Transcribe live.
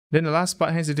Then the last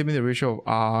part, hence determine the ratio of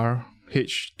R,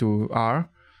 H to R,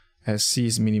 as C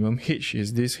is minimum. H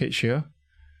is this H here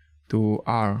to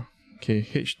R. Okay,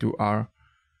 H to R.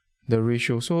 The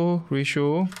ratio. So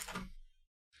ratio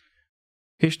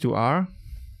H to R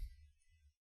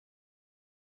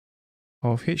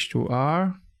of H to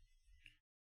R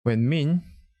when mean,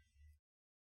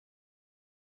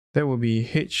 that will be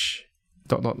H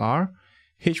dot dot R.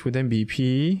 H would then be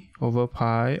P over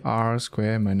pi R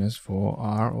squared minus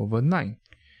 4R over 9.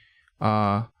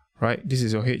 Right, this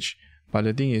is your H. But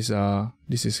the thing is,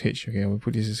 this is H. Okay, I will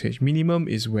put this as H. Minimum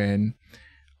is when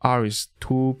R is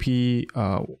 2P.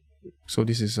 So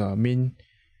this is min.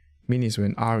 Min is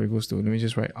when R equals to, let me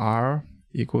just write R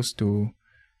equals to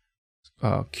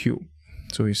cube.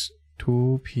 So it's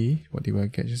 2P. What did I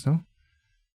get just now?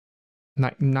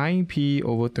 9P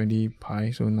over 20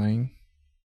 pi. So 9.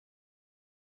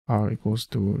 R equals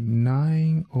to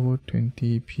 9 over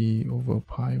 20P over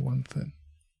pi 1/3.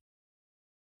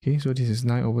 Okay, so this is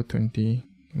 9 over 20.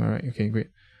 Alright, okay,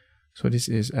 great. So this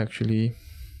is actually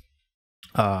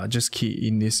just key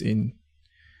in this in.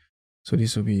 So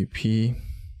this will be P.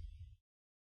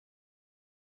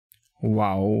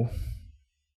 Wow.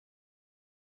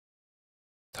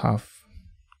 Tough.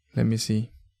 Let me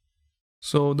see.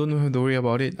 So don't have to worry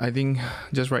about it. I think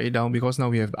just write it down because now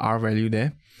we have the R value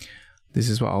there. This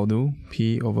is what I'll do.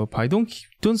 P over pi. Don't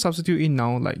substitute in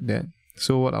now like that.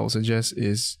 So what I will suggest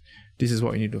is, this is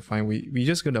what we need to find. We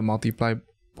just gonna multiply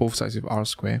both sides with R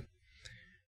squared.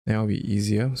 Then it'll be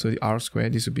easier. So the R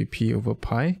squared, this will be P over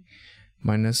pi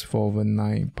minus 4 over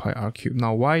 9 pi R cube.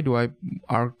 Now why do I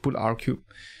put R cube?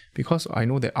 Because I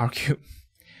know that R cube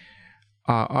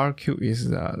R cube is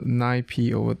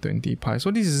 9P over 20 pi.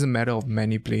 So this is a matter of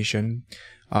manipulation.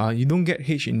 You don't get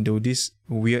H into this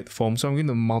weird form. So I'm going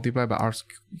to multiply by R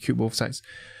cube both sides.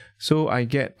 So I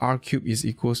get R cube is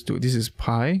equals to, this is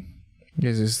pi.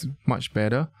 This is much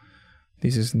better.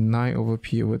 This is 9 over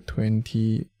P over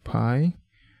 20 pi.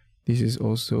 This is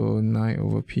also 9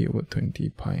 over P over 20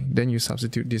 pi. Then you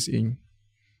substitute this in.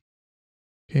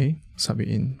 Okay, sub it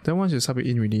in. Then once you sub it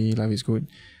in, really, life is good.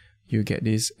 You get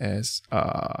this as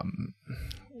 4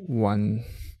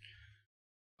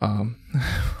 over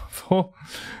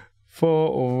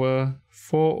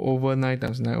 9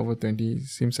 times 9 over 20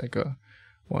 seems like a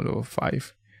 1 over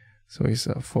 5. So it's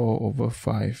a 4 over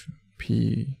 5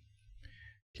 P,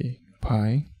 okay,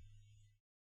 pi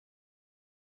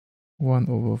 1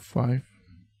 over 5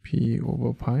 P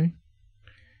over pi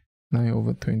 9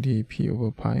 over 20 P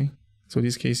over pi. So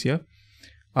this case here,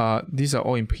 these are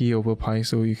all in P over pi,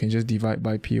 so you can just divide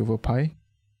by P over pi.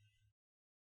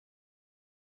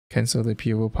 Cancel the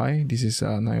P over pi. This is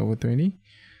 9 over 20.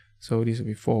 So this will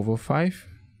be 4 over 5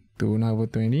 to 9 over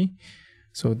 20.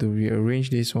 So to rearrange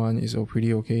this one is all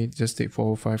pretty okay. Just take 4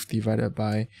 over 5 divided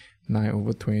by 9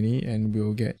 over 20 and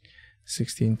we'll get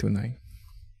 16 to 9.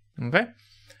 Okay?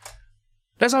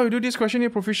 That's how we do this question here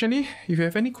proficiently. If you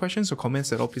have any questions or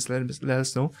comments at all, please let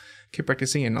us know. Keep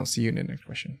practicing and I'll see you in the next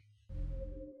question.